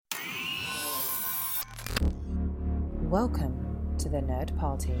Welcome to the Nerd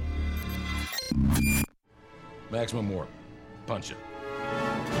Party. Maximum warp. Punch it.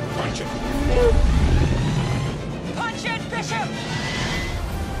 Punch it! Punch it, Bishop!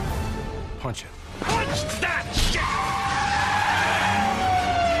 Punch it. Punch that shit!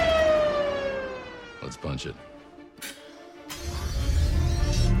 Let's punch it.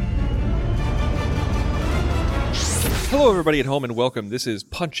 Hello, everybody at home, and welcome. This is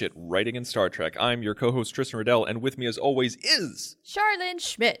Punch It, Writing in Star Trek. I'm your co-host, Tristan Riddell, and with me, as always, is... Charlene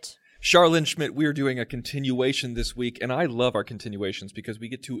Schmidt. Charlene Schmidt. We are doing a continuation this week, and I love our continuations because we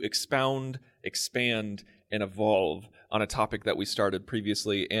get to expound, expand, and evolve on a topic that we started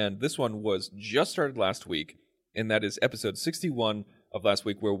previously, and this one was just started last week, and that is episode 61 of last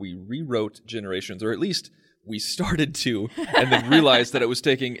week, where we rewrote Generations, or at least we started to, and then realized that it was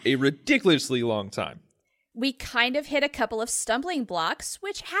taking a ridiculously long time. We kind of hit a couple of stumbling blocks,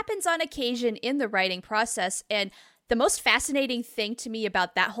 which happens on occasion in the writing process. And the most fascinating thing to me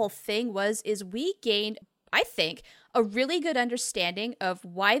about that whole thing is we gained, I think, a really good understanding of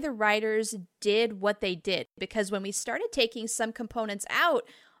why the writers did what they did. Because when we started taking some components out,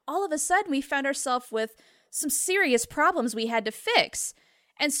 all of a sudden we found ourselves with some serious problems we had to fix.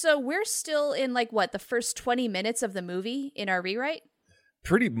 And so we're still in the first 20 minutes of the movie in our rewrite?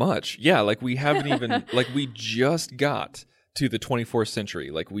 Pretty much. Yeah, we haven't even, we just got to the 24th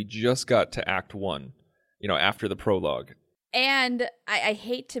century. We just got to Act 1, after the prologue. And I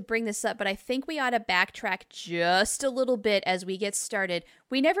hate to bring this up, but I think we ought to backtrack just a little bit as we get started.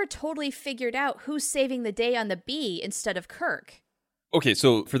 We never totally figured out who's saving the day on the B instead of Kirk. Okay,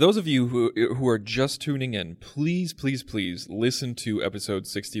 so for those of you who are just tuning in, please listen to episode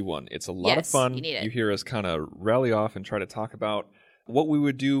 61. It's a lot of fun. You need it. You hear us kind of rally off and try to talk about what we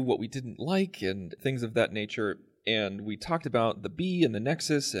would do, what we didn't like, and things of that nature. And we talked about the B and the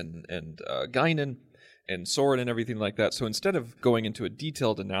Nexus and Guinan and Soren and everything like that. So instead of going into a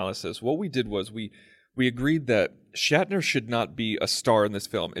detailed analysis, what we did was we agreed that Shatner should not be a star in this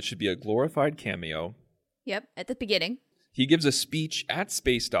film. It should be a glorified cameo. Yep, at the beginning. He gives a speech at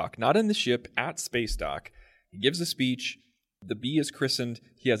Space Dock, not in the ship, at Space Dock. He gives a speech. The B is christened.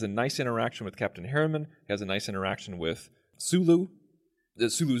 He has a nice interaction with Captain Harriman. He has a nice interaction with Sulu.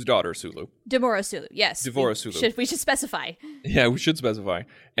 Sulu's daughter, Sulu. Demora Sulu, yes. Devora Sulu. We should specify. Yeah, we should specify.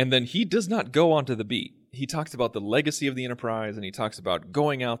 And then he does not go onto the B. He talks about the legacy of the Enterprise, and he talks about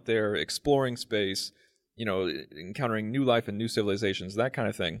going out there, exploring space, encountering new life and new civilizations, that kind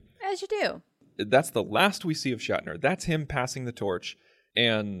of thing. As you do. That's the last we see of Shatner. That's him passing the torch.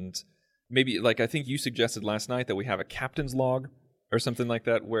 And maybe, I think you suggested last night that we have a captain's log or something like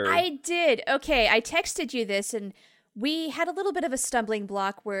that where... I did. Okay, I texted you this, and we had a little bit of a stumbling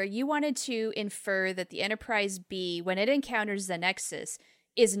block where you wanted to infer that the Enterprise B, when it encounters the Nexus,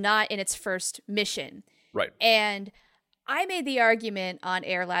 is not in its first mission. Right. And I made the argument on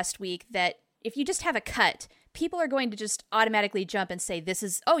air last week that if you just have a cut, people are going to just automatically jump and say,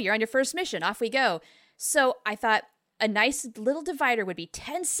 you're on your first mission, off we go. So I thought a nice little divider would be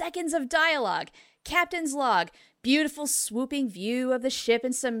 10 seconds of dialogue, captain's log, beautiful swooping view of the ship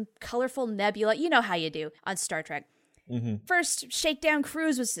and some colorful nebula. You know how you do on Star Trek. Mm-hmm. First shakedown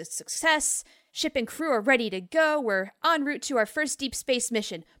cruise was a success. Ship and crew are ready to go. We're en route to our first deep space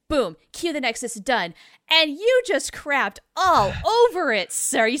mission. Boom. Cue the Nexus, done. And you just crapped all over it,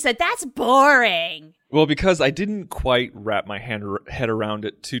 sir. You said, that's boring. Well, because I didn't quite wrap my head around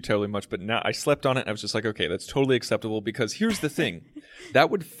it too totally much, but now I slept on it and I was just like, okay, that's totally acceptable, because here's the thing. That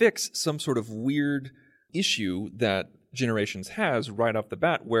would fix some sort of weird issue that Generations has right off the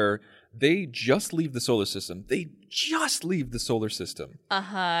bat, where they just leave the solar system.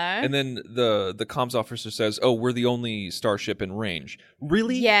 Uh-huh. And then the comms officer says, oh, we're the only starship in range.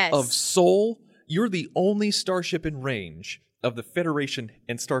 Really? Yes. Of Sol? You're the only starship in range of the Federation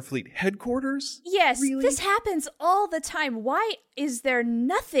and Starfleet headquarters? Yes, Really? This happens all the time. Why is there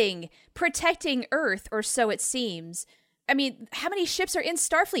nothing protecting Earth, or so it seems? I mean, how many ships are in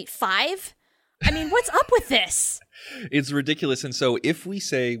Starfleet? 5? I mean, what's up with this? It's ridiculous. And so if we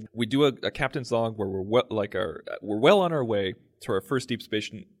say we do a captain's log where we're well on our way to our first deep space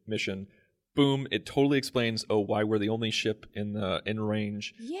mission, boom, it totally explains why we're the only ship in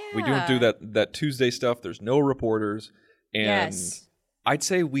range. Yeah. We don't do that Tuesday stuff. There's no reporters. And yes. I'd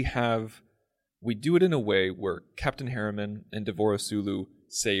say we do it in a way where Captain Harriman and Devora Sulu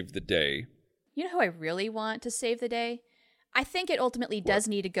save the day. You know who I really want to save the day? I think it ultimately does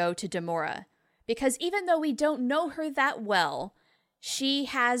need to go to Demora. Because even though we don't know her that well, she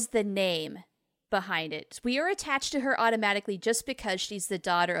has the name behind it. We are attached to her automatically just because she's the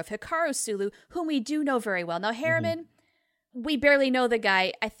daughter of Hikaru Sulu, whom we do know very well. Now, Harriman, we barely know the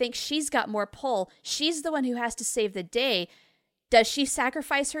guy. I think she's got more pull. She's the one who has to save the day. Does she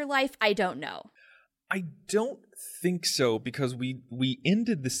sacrifice her life? I don't know. I don't think so, because we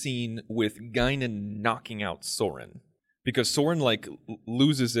ended the scene with Guinan knocking out Soren. Because Soren, like,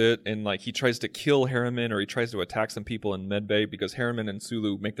 loses it, and, like, he tries to kill Harriman, or he tries to attack some people in Medbay, because Harriman and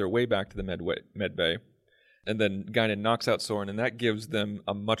Sulu make their way back to the Medbay. And then Guinan knocks out Soren, and that gives them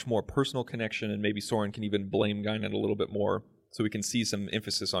a much more personal connection, and maybe Soren can even blame Guinan a little bit more, so we can see some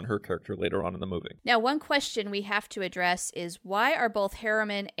emphasis on her character later on in the movie. Now, one question we have to address is, why are both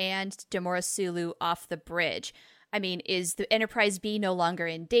Harriman and Demora Sulu off the bridge? I mean, is the Enterprise B no longer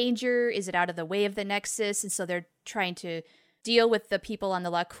in danger? Is it out of the way of the Nexus? And so they're trying to deal with the people on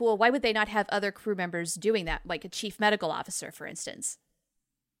the La'Kul. Why would they not have other crew members doing that, like a chief medical officer, for instance?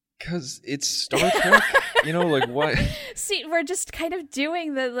 Because it's Star Trek, like what? See, we're just kind of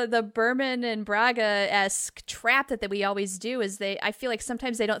doing the Berman and Braga-esque trap that we always do. I feel like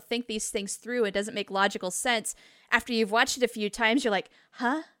sometimes they don't think these things through. It doesn't make logical sense. After you've watched it a few times, you're like,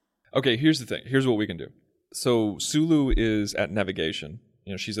 huh? Okay, here's the thing. Here's what we can do. So Sulu is at navigation.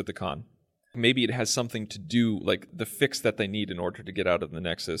 She's at the con. Maybe it has something to do, like the fix that they need in order to get out of the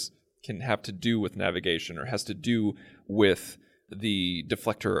Nexus can have to do with navigation, or has to do with the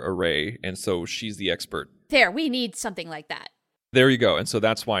deflector array, and so she's the expert. We need something like that. There you go. And so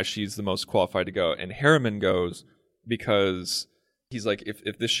that's why she's the most qualified to go. And Harriman goes because he's like,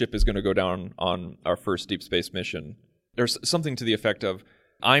 if this ship is going to go down on our first deep space mission, there's something to the effect of,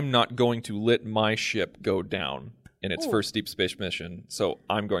 I'm not going to let my ship go down in its first deep space mission, so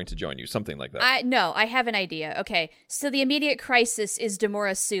I'm going to join you. Something like that. I have an idea. Okay, so the immediate crisis is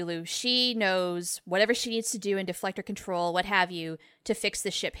Demora Sulu. She knows whatever she needs to do in deflector control, what have you, to fix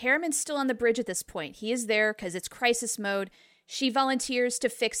the ship. Harriman's still on the bridge at this point. He is there because it's crisis mode. She volunteers to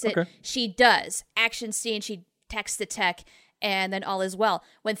fix it. Okay. She does. Action scene, she texts the tech, and then all is well.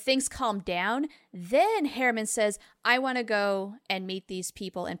 When things calm down, then Harriman says, I want to go and meet these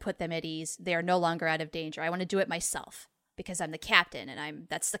people and put them at ease. They are no longer out of danger. I want to do it myself because I'm the captain, and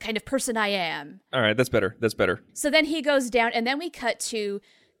that's the kind of person I am. All right, that's better. So then he goes down, and then we cut to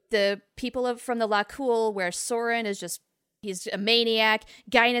the people from the La'Kul, where Soren is just, he's a maniac.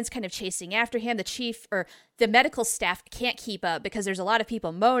 Guinan's kind of chasing after him. The chief, or the medical staff, can't keep up because there's a lot of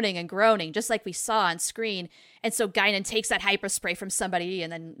people moaning and groaning, just like we saw on screen. And so Guinan takes that hyperspray from somebody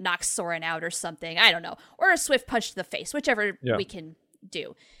and then knocks Soren out or something. I don't know. Or a swift punch to the face, whichever we can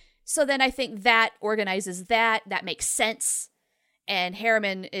do. So then I think that organizes that. That makes sense. And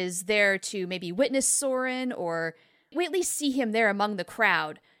Harriman is there to maybe witness Soren, or we at least see him there among the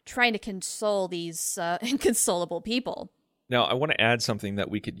crowd trying to console these inconsolable people. Now, I want to add something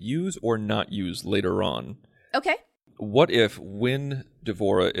that we could use or not use later on. Okay. What if when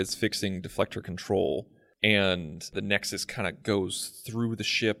Devora is fixing deflector control and the Nexus kind of goes through the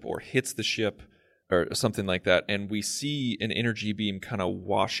ship or hits the ship or something like that, and we see an energy beam kind of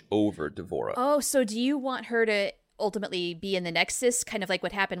wash over Devora? Oh, so do you want her to ultimately be in the Nexus, kind of like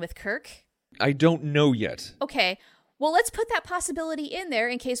what happened with Kirk? I don't know yet. Okay. Well, let's put that possibility in there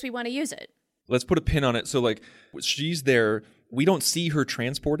in case we want to use it. Let's put a pin on it. So, like, she's there. We don't see her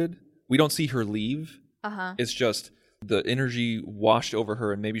transported. We don't see her leave. Uh-huh. It's just the energy washed over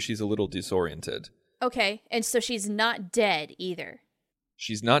her, and maybe she's a little disoriented. Okay. And so she's not dead either.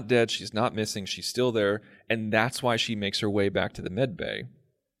 She's not dead. She's not missing. She's still there. And that's why she makes her way back to the med bay,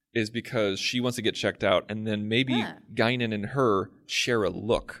 is because she wants to get checked out. And then maybe Guinan and her share a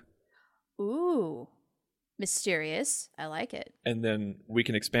look. Ooh. Mysterious. I like it. And then we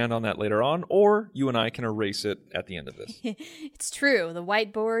can expand on that later on, or you and I can erase it at the end of this. It's true. The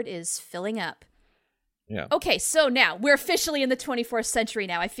whiteboard is filling up. Yeah. Okay, so now we're officially in the 24th century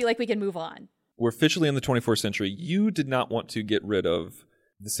now. I feel like we can move on. We're officially in the 24th century. You did not want to get rid of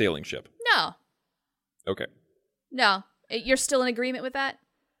the sailing ship. No. Okay. No. You're still in agreement with that?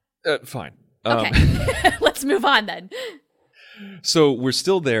 Fine. Okay. Let's move on then. So we're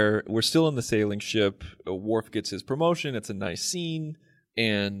still there. We're still in the sailing ship. Worf gets his promotion. It's a nice scene.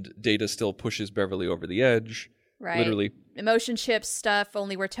 And Data still pushes Beverly over the edge. Right. Literally. Emotion chip stuff,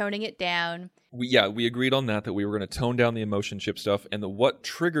 only we're toning it down. We agreed on that we were going to tone down the emotion chip stuff. And what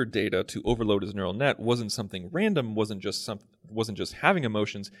triggered Data to overload his neural net wasn't something random, wasn't just having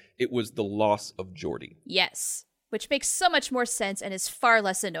emotions. It was the loss of Geordi. Yes. Which makes so much more sense and is far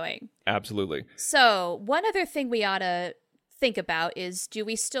less annoying. Absolutely. So one other thing we ought to think about is, do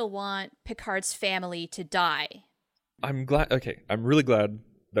we still want Picard's family to die? I'm really glad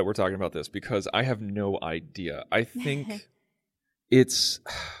that we're talking about this, because I have no idea. I think it's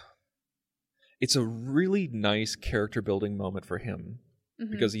a really nice character building moment for him.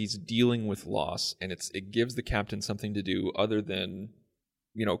 because he's dealing with loss, and it gives the captain something to do other than,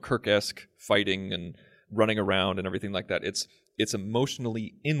 Kirk-esque fighting and running around and everything like that. It's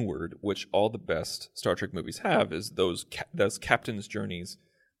emotionally inward, which all the best Star Trek movies have, is those captain's journeys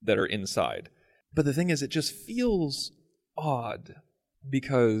that are inside. But the thing is, it just feels odd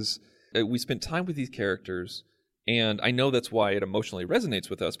because we spent time with these characters, and I know that's why it emotionally resonates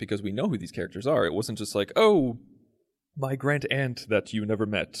with us, because we know who these characters are. It wasn't just like, oh, my grand aunt that you never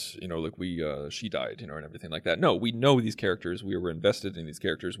met, she died, and everything like that. No, we know these characters. We were invested in these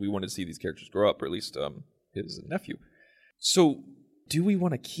characters. We wanted to see these characters grow up, or at least his nephew. So do we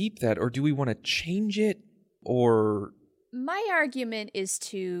want to keep that, or do we want to change it, or... My argument is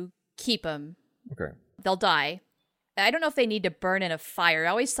to keep them. Okay. They'll die. I don't know if they need to burn in a fire. I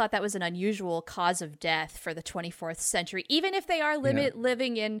always thought that was an unusual cause of death for the 24th century, even if they are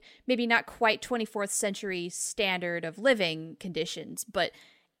living in maybe not quite 24th century standard of living conditions. But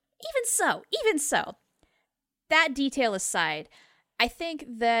even so, that detail aside, I think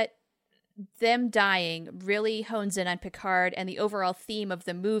that them dying really hones in on Picard and the overall theme of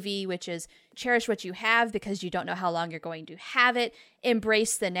the movie, which is cherish what you have because you don't know how long you're going to have it.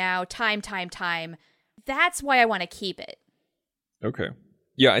 Embrace the now. Time. That's why I want to keep it. Okay.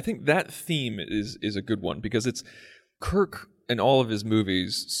 Yeah, I think that theme is a good one, because it's Kirk in all of his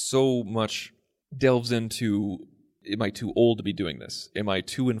movies so much delves into, am I too old to be doing this? Am I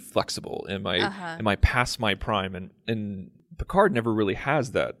too inflexible? Am I past my prime? And Picard never really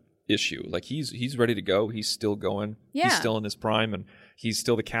has that issue. Like he's ready to go. He's still going. Yeah. He's still in his prime, and he's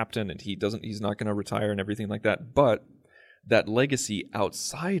still the captain, and he's not going to retire and everything like that. But that legacy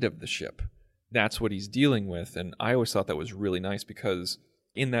outside of the ship, that's what he's dealing with. And I always thought that was really nice, because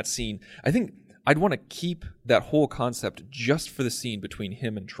in that scene, I think I'd want to keep that whole concept just for the scene between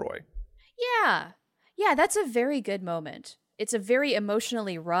him and Troy. Yeah, that's a very good moment. It's a very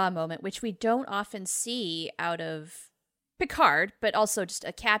emotionally raw moment, which we don't often see out of Picard, but also just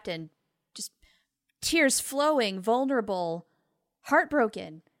a captain, just tears flowing, vulnerable,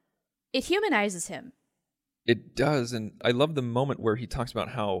 heartbroken. It humanizes him. It does, and I love the moment where he talks about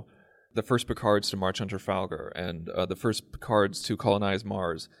how the first Picards to march on Trafalgar, and the first Picards to colonize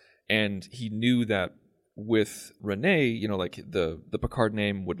Mars. And he knew that with Renee, the Picard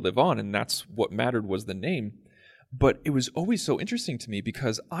name would live on, and that's what mattered, was the name. But it was always so interesting to me,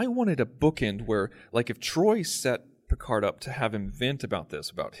 because I wanted a bookend where, if Troy set Picard up to have him vent about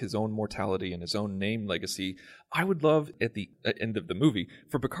his own mortality and his own name legacy, I would love at the end of the movie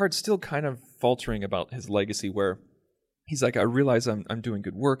for Picard still kind of faltering about his legacy, where he's like, I realize I'm doing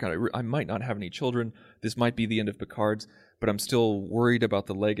good work, and I might not have any children. This might be the end of Picard's, but I'm still worried about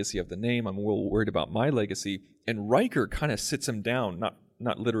the legacy of the name. I'm worried about my legacy. And Riker kind of sits him down,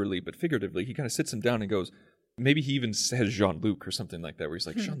 not literally, but figuratively. He kind of sits him down and goes, maybe he even says Jean-Luc or something like that, where he's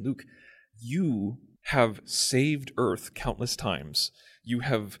like, Jean-Luc, you have saved Earth countless times. You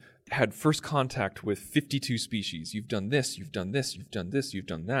have had first contact with 52 species. You've done this, you've done this, you've done this, you've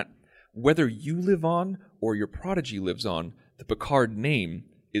done that. Whether you live on or your prodigy lives on, the Picard name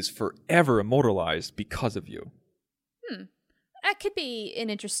is forever immortalized because of you. That could be an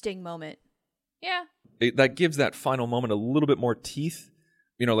interesting moment. Yeah. That gives that final moment a little bit more teeth,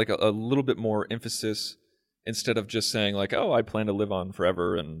 like a little bit more emphasis, instead of just saying oh, I plan to live on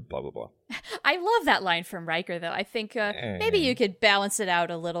forever and blah, blah, blah. I love that line from Riker, though. I think maybe you could balance it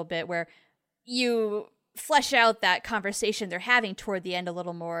out a little bit, where you flesh out that conversation they're having toward the end a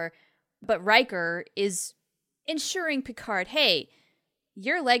little more. But Riker is ensuring Picard, hey,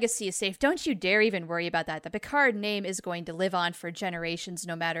 your legacy is safe. Don't you dare even worry about that. The Picard name is going to live on for generations,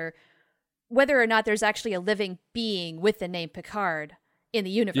 no matter whether or not there's actually a living being with the name Picard in the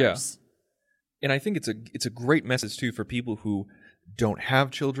universe. Yeah. And I think it's a great message, too, for people who don't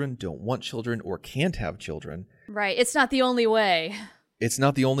have children, don't want children, or can't have children. Right. It's not the only way. It's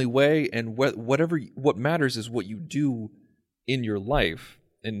not the only way. And what matters is what you do in your life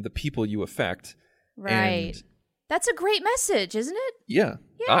and the people you affect. Right. And that's a great message, isn't it? Yeah.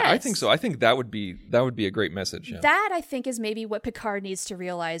 Yes. I think so. I think that would be a great message. Yeah. That, I think, is maybe what Picard needs to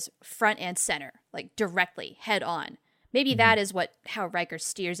realize front and center, directly, head on. Maybe that is how Riker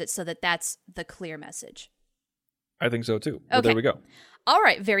steers it, so that's the clear message. I think so, too. Well, there we go. All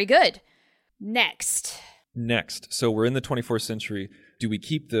right. Very good. Next. So we're in the 24th century. Do we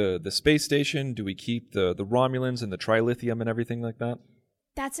keep the space station? Do we keep the Romulans and the trilithium and everything like that?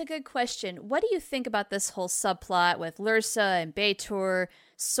 That's a good question. What do you think about this whole subplot with Lursa and B'Etor,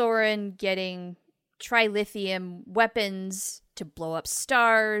 Soren getting trilithium weapons to blow up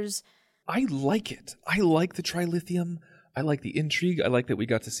stars? I like it. I like the trilithium. I like the intrigue. I like that we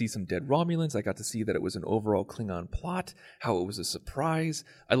got to see some dead Romulans. I got to see that it was an overall Klingon plot, how it was a surprise.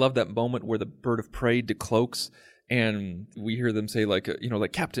 I love that moment where the bird of prey decloaks, and we hear them say, like,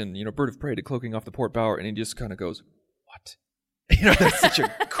 like, Captain, bird of prey decloaking off the port bow, and he just kind of goes, what? That's such a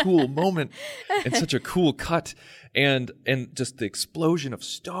cool moment and such a cool cut, and just the explosion of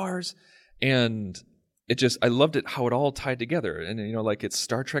stars, and I loved it how it all tied together, and like it's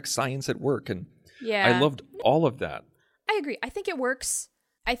Star Trek science at work, and I loved all of that. I agree. I think it works.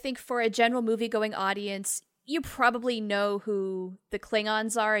 I think for a general movie-going audience, you probably know who the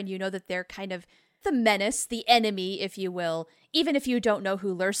Klingons are, and you know that they're kind of the menace, the enemy, if you will, even if you don't know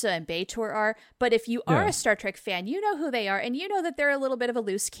who Lursa and B'Etor are. But if you are a Star Trek fan, you know who they are, and you know that they're a little bit of a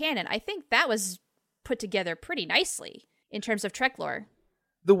loose cannon. I think that was put together pretty nicely in terms of Trek lore.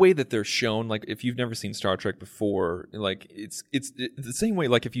 The way that they're shown, like, if you've never seen Star Trek before, like, it's the same way,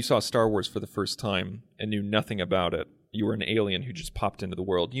 like, if you saw Star Wars for the first time and knew nothing about it, you were an alien who just popped into the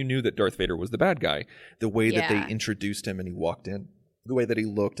world, you knew that Darth Vader was the bad guy. The way that they introduced him and he walked in, the way that he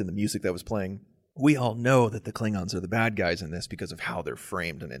looked and the music that was playing, we all know that the Klingons are the bad guys in this because of how they're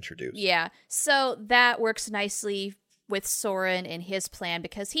framed and introduced. Yeah, so that works nicely with Soren and his plan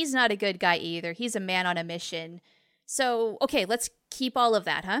because he's not a good guy either. He's a man on a mission. So, okay, let's keep all of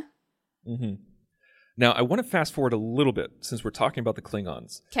that, huh? Mm-hmm. Now, I want to fast forward a little bit since we're talking about the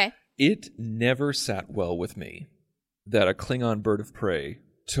Klingons. Okay. It never sat well with me that a Klingon bird of prey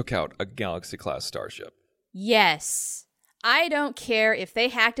took out a Galaxy-class starship. Yes. I don't care if they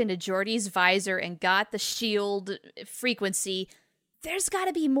hacked into Geordi's visor and got the shield frequency. There's got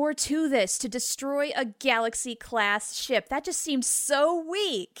to be more to this to destroy a Galaxy-class ship. That just seemed so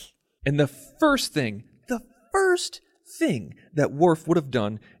weak. And the first thing that Worf would have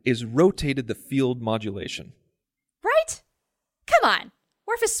done is rotated the field modulation. Right? Come on.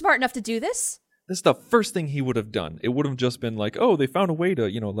 Worf is smart enough to do this. This is the first thing he would have done. It would have just been like, oh, they found a way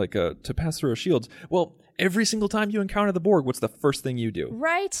to, to pass through our shields. Well, every single time you encounter the Borg, what's the first thing you do?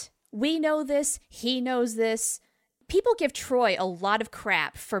 Right. We know this. He knows this. People give Troy a lot of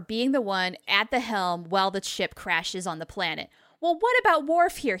crap for being the one at the helm while the ship crashes on the planet. Well, what about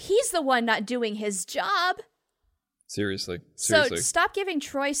Worf here? He's the one not doing his job. Seriously. So stop giving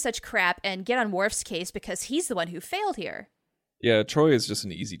Troy such crap and get on Worf's case because he's the one who failed here. Yeah, Troy is just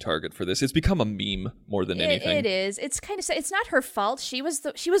an easy target for this. It's become a meme more than anything. It is. It's kind of sad. It's not her fault. She was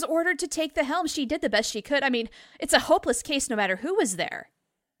ordered to take the helm. She did the best she could. I mean, it's a hopeless case no matter who was there.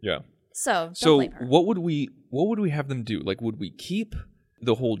 Yeah. So don't blame her. what would we have them do? Like, would we keep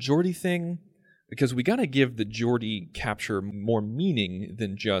the whole Geordi thing? Because we got to give the Geordi capture more meaning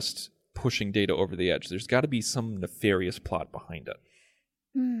than just pushing Data over the edge. There's got to be some nefarious plot behind it.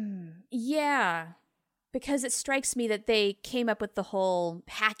 Yeah. Because it strikes me that they came up with the whole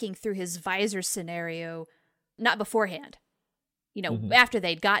hacking through his visor scenario, not beforehand. After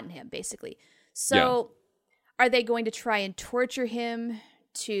they'd gotten him, basically. So, Are they going to try and torture him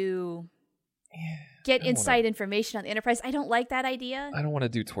to get inside information on the Enterprise? I don't like that idea. I don't want to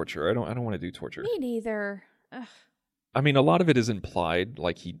do torture. I don't want to do torture. Me neither. Ugh. I mean, a lot of it is implied,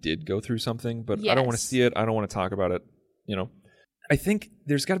 like he did go through something, but I don't want to see it. I don't want to talk about it, I think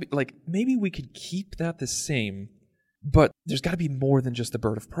there's got to be, like, maybe we could keep that the same, but there's got to be more than just the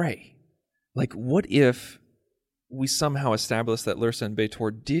bird of prey. Like, what if we somehow establish that Lursa and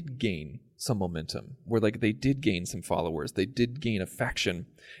B'Etor did gain some momentum, where, like, they did gain some followers, they did gain a faction,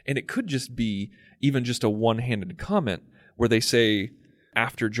 and it could just be even just a one-handed comment where they say,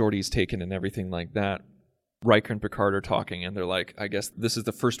 after Geordi's taken and everything like that, Riker and Picard are talking, and they're like, I guess this is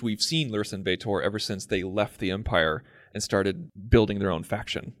the first we've seen Lursa and B'Etor ever since they left the Empire and started building their own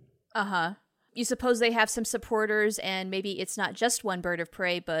faction. Uh-huh. You suppose they have some supporters, and maybe it's not just one bird of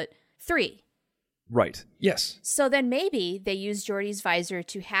prey, but 3. Right. Yes. So then maybe they use Geordi's visor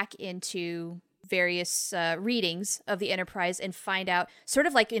to hack into various readings of the Enterprise and find out, sort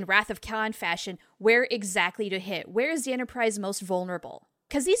of like in Wrath of Khan fashion, where exactly to hit. Where is the Enterprise most vulnerable?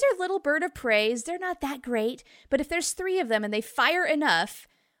 Because these are little bird of preys. They're not that great. But if there's 3 of them and they fire enough,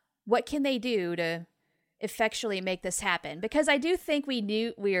 what can they do to effectually make this happen? Because I do think we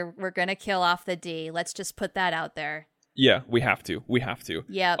knew we're going to kill off the D. Let's just put that out there. Yeah, we have to.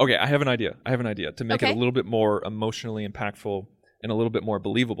 Yeah. Okay, I have an idea to make it a little bit more emotionally impactful and a little bit more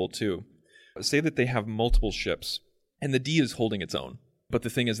believable too. Say that they have multiple ships and the D is holding its own. But the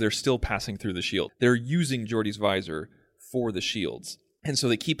thing is, they're still passing through the shield. They're using Geordi's visor for the shields. And so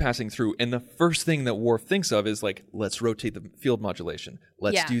they keep passing through. And the first thing that Worf thinks of is like, let's rotate the field modulation.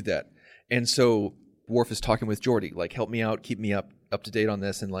 Let's do that. And so Worf is talking with Geordi, like, help me out, keep me up to date on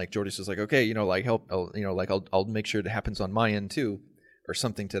this. And like, Geordi's just like, okay, help, I'll make sure it happens on my end too. or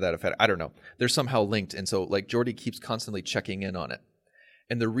something to that effect. I don't know. They're somehow linked. And so like Geordi keeps constantly checking in on it.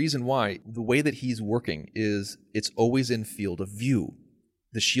 And the reason why, the way that he's working is it's always in field of view.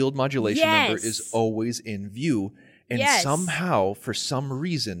 The shield modulation number is always in view. And somehow, for some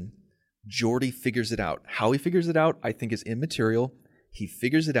reason, Geordi figures it out. How he figures it out, I think, is immaterial. He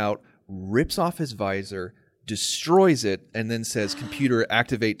figures it out, rips off his visor, destroys it, and then says, computer,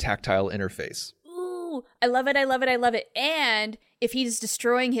 activate tactile interface. Ooh, I love it, I love it, I love it. And if he's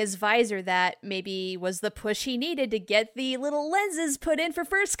destroying his visor, that maybe was the push he needed to get the little lenses put in for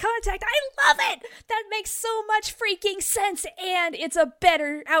first contact. I love it! That makes so much freaking sense, and it's a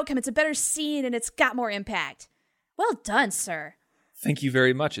better outcome. It's a better scene, and it's got more impact. Well done, sir. Thank you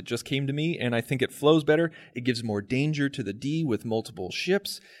very much. It just came to me, and I think it flows better. It gives more danger to the D with multiple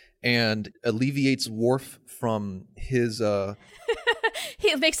ships, and alleviates Worf from his...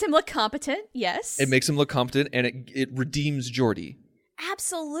 It makes him look competent, yes. It makes him look competent, and it redeems Geordi.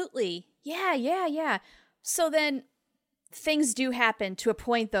 Absolutely. Yeah. So then things do happen to a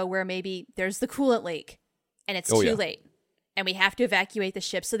point, though, where maybe there's the coolant leak, and it's too late, and we have to evacuate the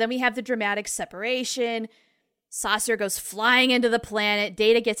ship. So then we have the dramatic separation. Saucer goes flying into the planet.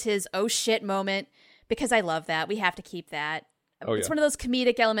 Data gets his oh shit moment, because I love that. We have to keep that. It's one of those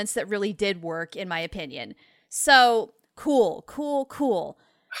comedic elements that really did work, in my opinion. So... Cool.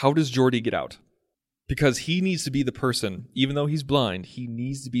 How does Geordi get out? Because he needs to be the person, even though he's blind, he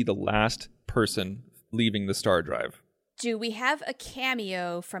needs to be the last person leaving the star drive. Do we have a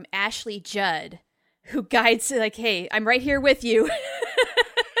cameo from Ashley Judd who guides, like, hey, I'm right here with you?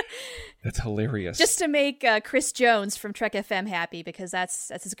 That's hilarious. Just to make Chris Jones from Trek FM happy, because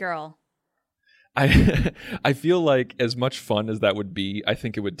that's his girl. I feel like as much fun as that would be, I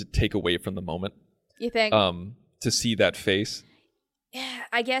think it would take away from the moment. You think? To see that face. Yeah,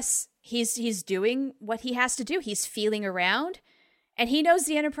 I guess he's doing what he has to do. He's feeling around, and he knows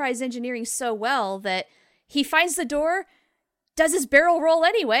the Enterprise engineering so well that he finds the door, does his barrel roll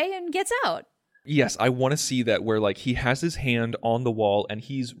anyway, and gets out. Yes, I want to see that where like he has his hand on the wall and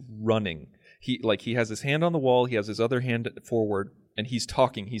he's running. He has his hand on the wall, he has his other hand forward, and he's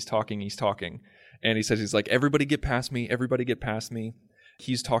talking. And he says, he's like, everybody get past me.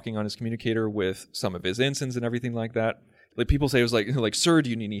 He's talking on his communicator with some of his ensigns and everything like that. Like people say, it was like, sir,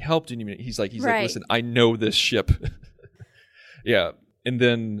 do you need any help? He's like, listen, I know this ship. Yeah. And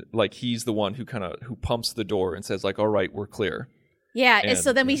then like, he's the one who pumps the door and says like, all right, we're clear. Yeah. And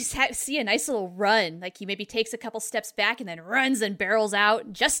so then we see a nice little run. Like he maybe takes a couple steps back and then runs and barrels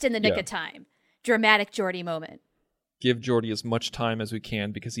out just in the nick of time. Dramatic Geordi moment. Give Geordi as much time as we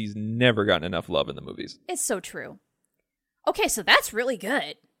can because he's never gotten enough love in the movies. It's so true. Okay, so that's really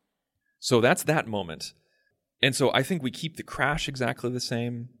good. So that's that moment. And so I think we keep the crash exactly the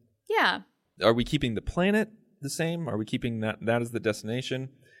same. Yeah. Are we keeping the planet the same? Are we keeping that as the destination?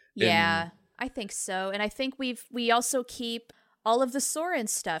 Yeah, I think so. And I think we also keep all of the Soren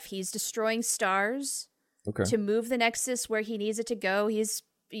stuff. He's destroying stars to move the Nexus where he needs it to go. He's,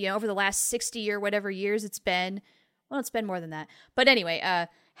 over the last 60 or whatever years it's been. Well, it's been more than that. But anyway,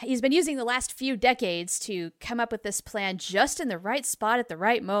 he's been using the last few decades to come up with this plan just in the right spot at the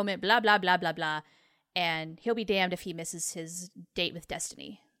right moment, blah, blah, blah, blah, blah. And he'll be damned if he misses his date with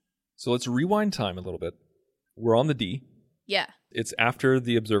Destiny. So let's rewind time a little bit. We're on the D. Yeah. It's after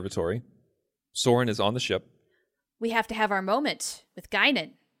the observatory. Soren is on the ship. We have to have our moment with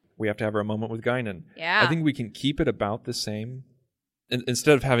Guinan. Yeah. I think we can keep it about the same.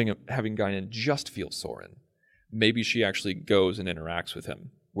 Instead of having Guinan just feel Soren, maybe she actually goes and interacts with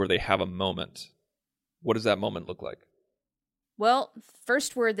him, where they have a moment. What does that moment look like? Well,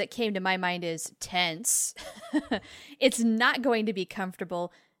 first word that came to my mind is tense. It's not going to be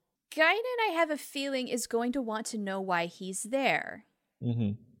comfortable. Guinan, I have a feeling, is going to want to know why he's there.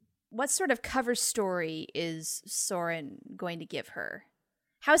 Mm-hmm. What sort of cover story is Soren going to give her?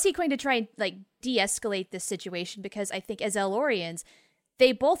 How is he going to try and de-escalate this situation? Because I think as Elorians,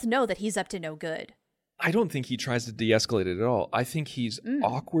 they both know that he's up to no good. I don't think he tries to de-escalate it at all. I think he's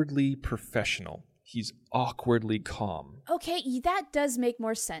awkwardly professional. He's awkwardly calm. Okay, that does make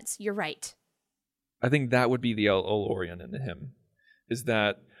more sense. You're right. I think that would be the Elorian in him, is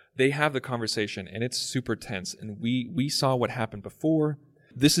that they have the conversation and it's super tense. And we saw what happened before.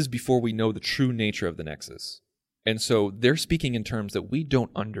 This is before we know the true nature of the Nexus. And so they're speaking in terms that we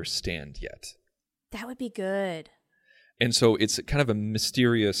don't understand yet. That would be good. And so it's kind of a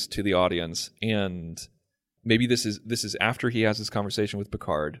mysterious to the audience. And maybe this is after he has this conversation with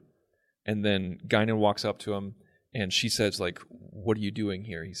Picard. And then Guinan walks up to him and she says, like, what are you doing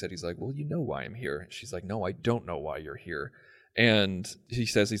here? He's like, well, you know why I'm here. And she's like, no, I don't know why you're here. And he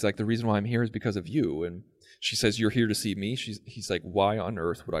says, he's like, the reason why I'm here is because of you. And she says, "You're here to see me." He's like, "Why on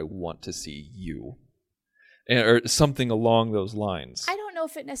earth would I want to see you?" Or something along those lines. I don't know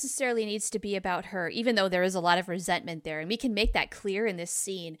if it necessarily needs to be about her, even though there is a lot of resentment there. And we can make that clear in this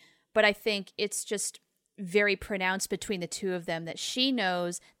scene. But I think it's just very pronounced between the two of them that she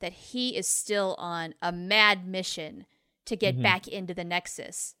knows that he is still on a mad mission to get back into the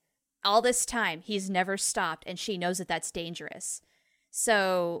Nexus. All this time, he's never stopped, and she knows that that's dangerous.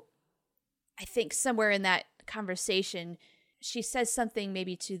 So I think somewhere in that conversation, she says something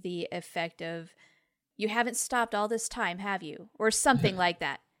maybe to the effect of, "You haven't stopped all this time, have you?" Or something like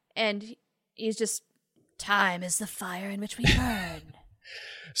that. And he's just, "Time is the fire in which we burn."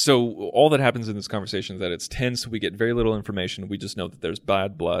 So all that happens in this conversation is that it's tense. We get very little information. We just know that there's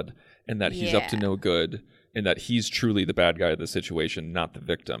bad blood and that he's up to no good and that he's truly the bad guy of the situation, not the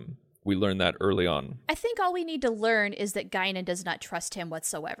victim. We learn that early on. I think all we need to learn is that Guinan does not trust him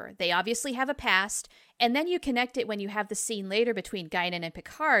whatsoever. They obviously have a past, and then you connect it when you have the scene later between Guinan and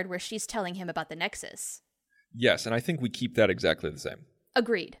Picard where she's telling him about the Nexus. Yes, and I think we keep that exactly the same.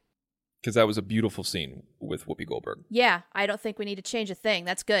 Agreed. Because that was a beautiful scene with Whoopi Goldberg. Yeah, I don't think we need to change a thing.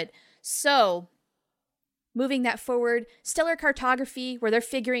 That's good. So, moving that forward, stellar cartography, where they're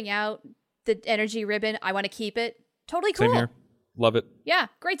figuring out the energy ribbon. I want to keep it. Totally cool. Same here. Love it. Yeah,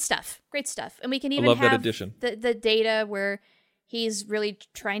 great stuff. Great stuff. And we can even love have that addition. the data where he's really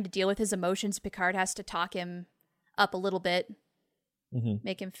trying to deal with his emotions. Picard has to talk him up a little bit,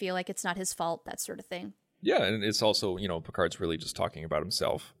 make him feel like it's not his fault, that sort of thing. Yeah, and it's also, Picard's really just talking about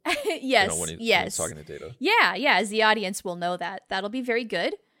himself. Yes, when yes. he's talking to Data. Yeah, as the audience will know that. That'll be very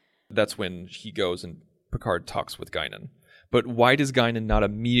good. That's when he goes and Picard talks with Guinan. But why does Guinan not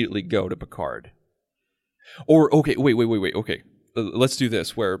immediately go to Picard? Or, okay, wait, okay. Let's do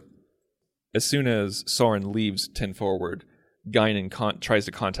this, where as soon as Soren leaves 10 Forward, Guinan tries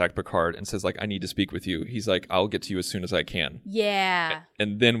to contact Picard and says, I need to speak with you. He's like, I'll get to you as soon as I can. Yeah.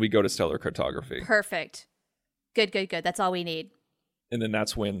 And then we go to stellar cartography. Perfect. Good. That's all we need. And then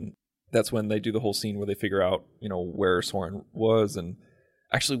that's when they do the whole scene where they figure out, where Soren was. And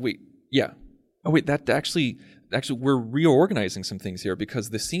actually, wait, yeah. Oh, wait, that actually, we're reorganizing some things here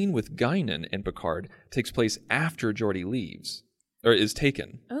because the scene with Guinan and Picard takes place after Geordi leaves, or is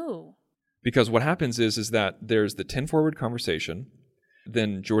taken. Oh. Because what happens is that there's the 10 Forward conversation,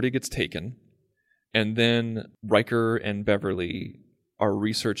 then Geordi gets taken, and then Riker and Beverly are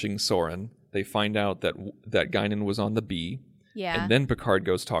researching Soren. They find out that Guinan was on the B. Yeah. And then Picard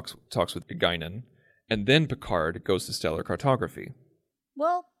goes talks with Guinan, and then Picard goes to stellar cartography.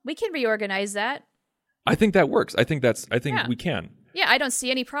 Well, we can reorganize that. I think that works. I think we can. Yeah, I don't see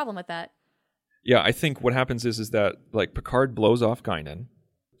any problem with that. Yeah, I think what happens is that Picard blows off Guinan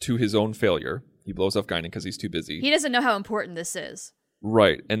to his own failure. He blows off Guinan because he's too busy. He doesn't know how important this is.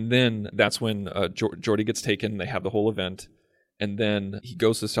 Right, and then that's when Geordi gets taken. They have the whole event, and then he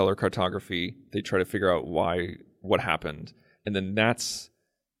goes to stellar cartography. They try to figure out what happened, and then that's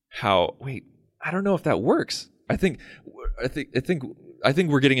how. Wait, I don't know if that works. I think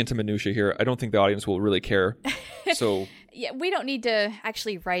we're getting into minutia here. I don't think the audience will really care. So yeah, we don't need to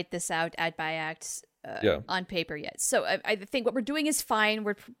actually write this out act by act on paper yet. So I think what we're doing is fine.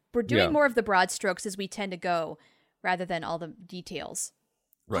 We're doing more of the broad strokes as we tend to go, rather than all the details.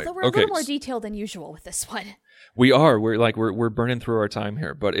 Right. Although we're a little more detailed than usual with this one. We are. We're burning through our time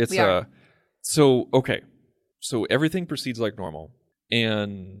here, but it's so okay. So everything proceeds like normal,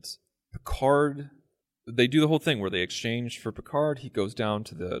 and Picard. They do the whole thing where they exchange for Picard. He goes down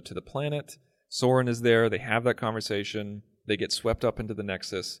to the planet. Soren is there. They have that conversation. They get swept up into the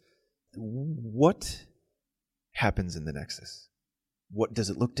Nexus. What happens in the Nexus? What does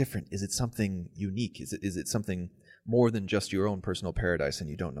it look different? Is it something unique? Is it something more than just your own personal paradise and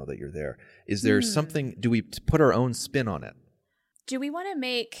you don't know that you're there? Is there something? Do we put our own spin on it? Do we want to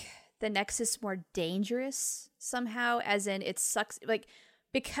make the Nexus more dangerous somehow? As in, it sucks.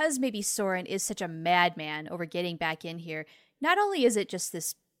 Because maybe Soren is such a madman over getting back in here, not only is it just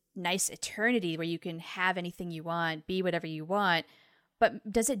this nice eternity where you can have anything you want, be whatever you want,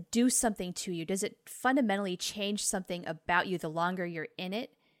 but does it do something to you? Does it fundamentally change something about you the longer you're in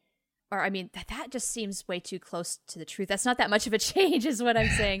it? Or, I mean, that just seems way too close to the truth. That's not that much of a change is what I'm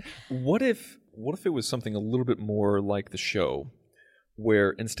saying. What if it was something a little bit more like the show,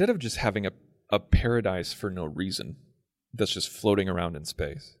 where instead of just having a paradise for no reason, that's just floating around in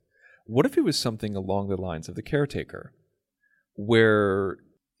space. What if it was something along the lines of the Caretaker, where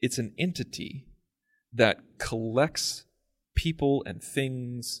it's an entity that collects people and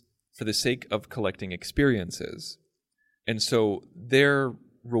things for the sake of collecting experiences. And so their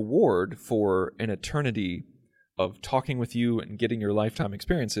reward for an eternity of talking with you and getting your lifetime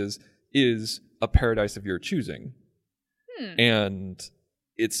experiences is a paradise of your choosing. And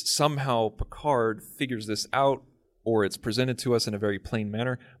it's somehow Picard figures this out, or it's presented to us in a very plain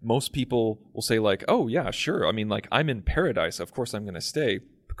manner. Most people will say like, oh yeah, sure. I mean, like, I'm in paradise. Of course I'm going to stay.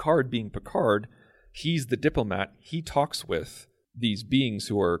 Picard being Picard, he's the diplomat. He talks with these beings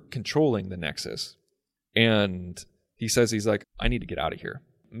who are controlling the Nexus. And he says, he's like, I need to get out of here.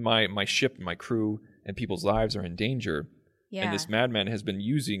 My ship, my crew, and people's lives are in danger. Yeah. And this madman has been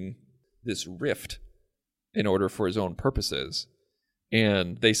using this rift in order for his own purposes.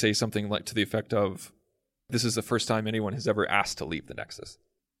 And they say something like to the effect of, this is the first time anyone has ever asked to leave the Nexus.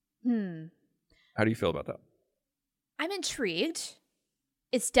 How do you feel about that? I'm intrigued.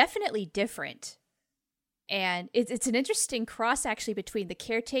 It's definitely different. And it's an interesting cross, actually, between the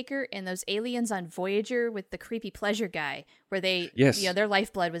caretaker and those aliens on Voyager with the creepy pleasure guy, where they, their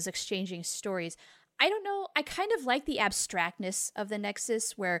lifeblood was exchanging stories. I don't know. I kind of like the abstractness of the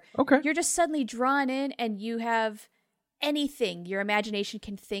Nexus, where you're just suddenly drawn in and you have anything your imagination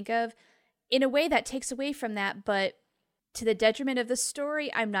can think of. In a way that takes away from that, but to the detriment of the story,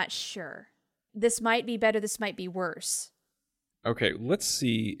 I'm not sure. This might be better, this might be worse. Okay, let's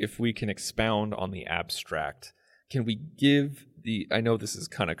see if we can expound on the abstract. Can we give I know this is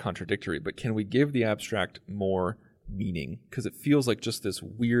kind of contradictory, but can we give the abstract more meaning? Because it feels like just this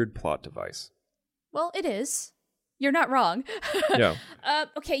weird plot device. Well, it is. You're not wrong. Yeah.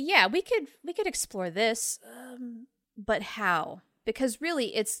 Okay, yeah, we could explore this, but how? Because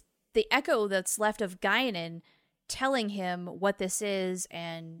really, it's the echo that's left of Guinan telling him what this is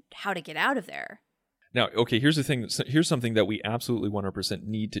and how to get out of there. Now, okay, here's the thing. Here's something that we absolutely 100%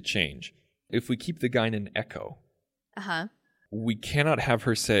 need to change. If we keep the Guinan echo, we cannot have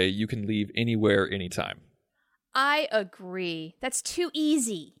her say, you can leave anywhere, anytime. I agree. That's too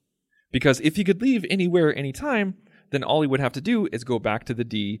easy. Because if he could leave anywhere, anytime, then all he would have to do is go back to the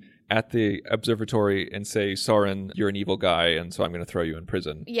D at the observatory and say, Soren, you're an evil guy, and so I'm going to throw you in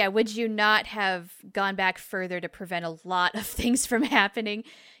prison. Yeah, would you not have gone back further to prevent a lot of things from happening?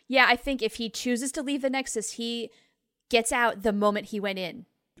 Yeah, I think if he chooses to leave the Nexus, he gets out the moment he went in.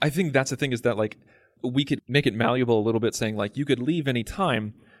 I think that's the thing, is that, like, we could make it malleable a little bit, saying, like, you could leave any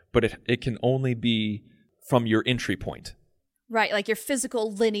time, but it can only be from your entry point. Right, like your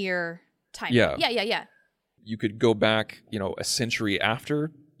physical linear time. Yeah. Yeah. You could go back, a century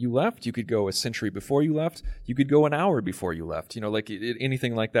after you left. You could go a century before you left. You could go an hour before you left,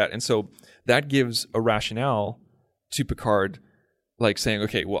 anything like that. And so that gives a rationale to Picard, like saying,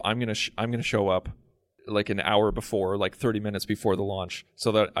 okay, well, I'm going to show up like an hour before, like 30 minutes before the launch,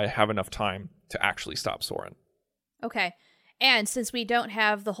 so that I have enough time to actually stop Soren. Okay. And since we don't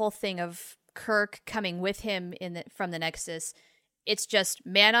have the whole thing of Kirk coming with him from the Nexus, it's just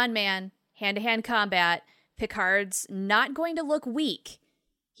man on man, hand-to-hand combat. Picard's not going to look weak.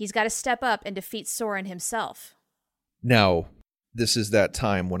 He's got to step up and defeat Soren himself. Now, this is that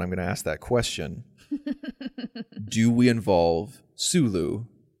time when I'm going to ask that question. Do we involve Sulu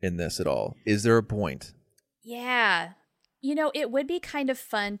in this at all? Is there a point? Yeah. It would be kind of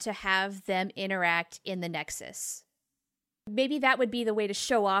fun to have them interact in the Nexus. Maybe that would be the way to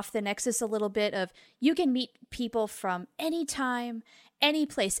show off the Nexus a little bit of, you can meet people from any time, any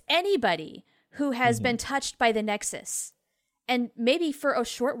place, anybody who has been touched by the Nexus. And maybe for a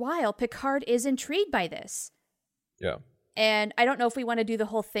short while, Picard is intrigued by this. Yeah. And I don't know if we want to do the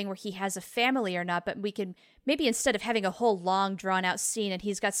whole thing where he has a family or not, but we can, maybe instead of having a whole long drawn out scene and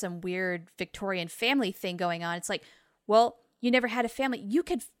he's got some weird Victorian family thing going on, it's like, well, you never had a family. You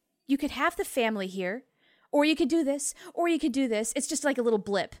could have the family here, or you could do this, or you could do this. It's just like a little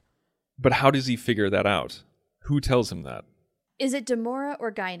blip. But how does he figure that out? Who tells him that? Is it Demora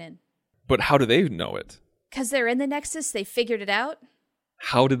or Guinan? But how do they know it? Because they're in the Nexus, they figured it out.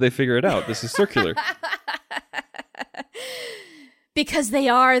 How did they figure it out? This is circular. Because they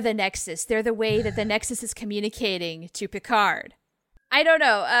are the Nexus. They're the way that the Nexus is communicating to Picard. I don't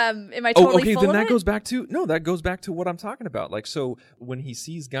know. Am I totally full then of that it? goes back to what I'm talking about. Like, so when he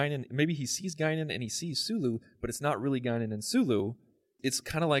sees Guinan, maybe he sees Guinan and he sees Sulu, but it's not really Guinan and Sulu. It's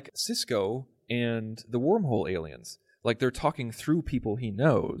kind of like Cisco and the wormhole aliens. Like, they're talking through people he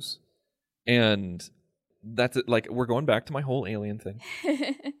knows. And that's it. Like, we're going back to my whole alien thing.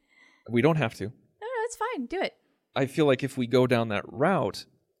 We don't have to. No, it's fine. Do it. I feel like if we go down that route,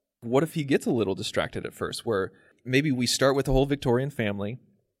 what if he gets a little distracted at first, where maybe we start with the whole Victorian family,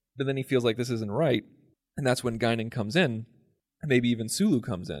 but then he feels like this isn't right, and that's when Guinan comes in, maybe even Sulu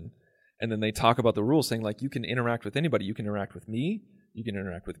comes in, and then they talk about the rules, saying, like, you can interact with anybody. You can interact with me, you can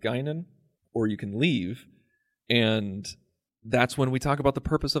interact with Guinan, or you can leave. And that's when we talk about the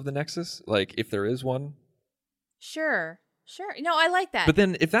purpose of the Nexus, like, if there is one. Sure. Sure. No, I like that. But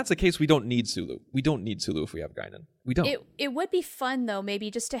then if that's the case, we don't need Sulu. We don't need Sulu if we have Guinan. We don't. It would be fun, though, maybe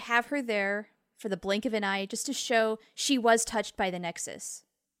just to have her there for the blink of an eye, just to show she was touched by the Nexus.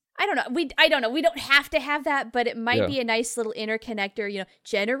 I don't know. I don't know. We don't have to have that, but it might be a nice little interconnector,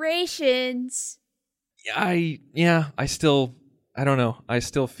 generations. I don't know. I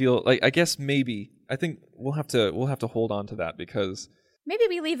still feel like, I guess maybe, I think we'll have to hold on to that because maybe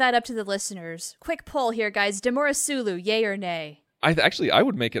we leave that up to the listeners. Quick poll here, guys. Demura Sulu, yay or nay? I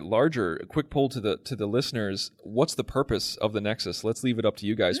would make it larger. A quick poll to the listeners. What's the purpose of the Nexus? Let's leave it up to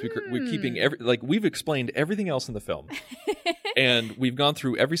you guys. We're keeping we've explained everything else in the film, and we've gone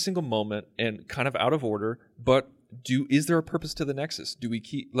through every single moment and kind of out of order. But is there a purpose to the Nexus? Do we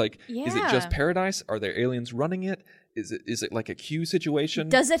keep is it just paradise? Are there aliens running it? Is it like a Q situation?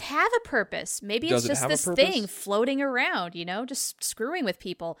 Does it have a purpose? Maybe it's just this thing floating around, just screwing with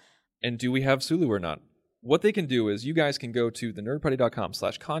people. And do we have Sulu or not? What they can do is you guys can go to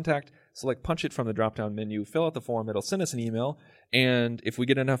thenerdparty.com/contact, select Punch It from the drop-down menu, fill out the form, it'll send us an email, and if we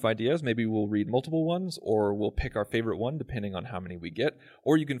get enough ideas, maybe we'll read multiple ones, or we'll pick our favorite one depending on how many we get.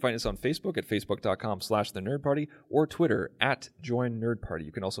 Or you can find us on Facebook at facebook.com/thenerdparty, or Twitter at @joinnerdparty.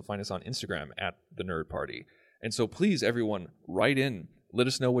 You can also find us on Instagram at thenerdparty. And so please, everyone, write in. Let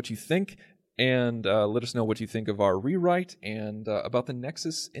us know what you think, and let us know what you think of our rewrite and about the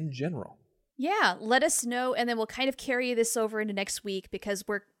Nexus in general. Yeah, let us know, and then we'll kind of carry this over into next week because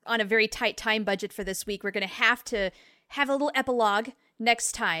we're on a very tight time budget for this week. We're going to have a little epilogue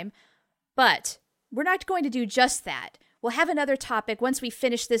next time, but we're not going to do just that. We'll have another topic once we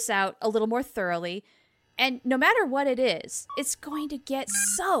finish this out a little more thoroughly, and no matter what it is, it's going to get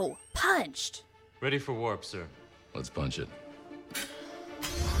so punched. Ready for warp, sir. Let's punch it.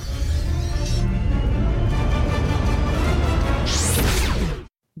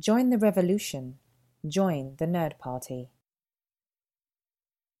 Join the revolution. Join the Nerd Party.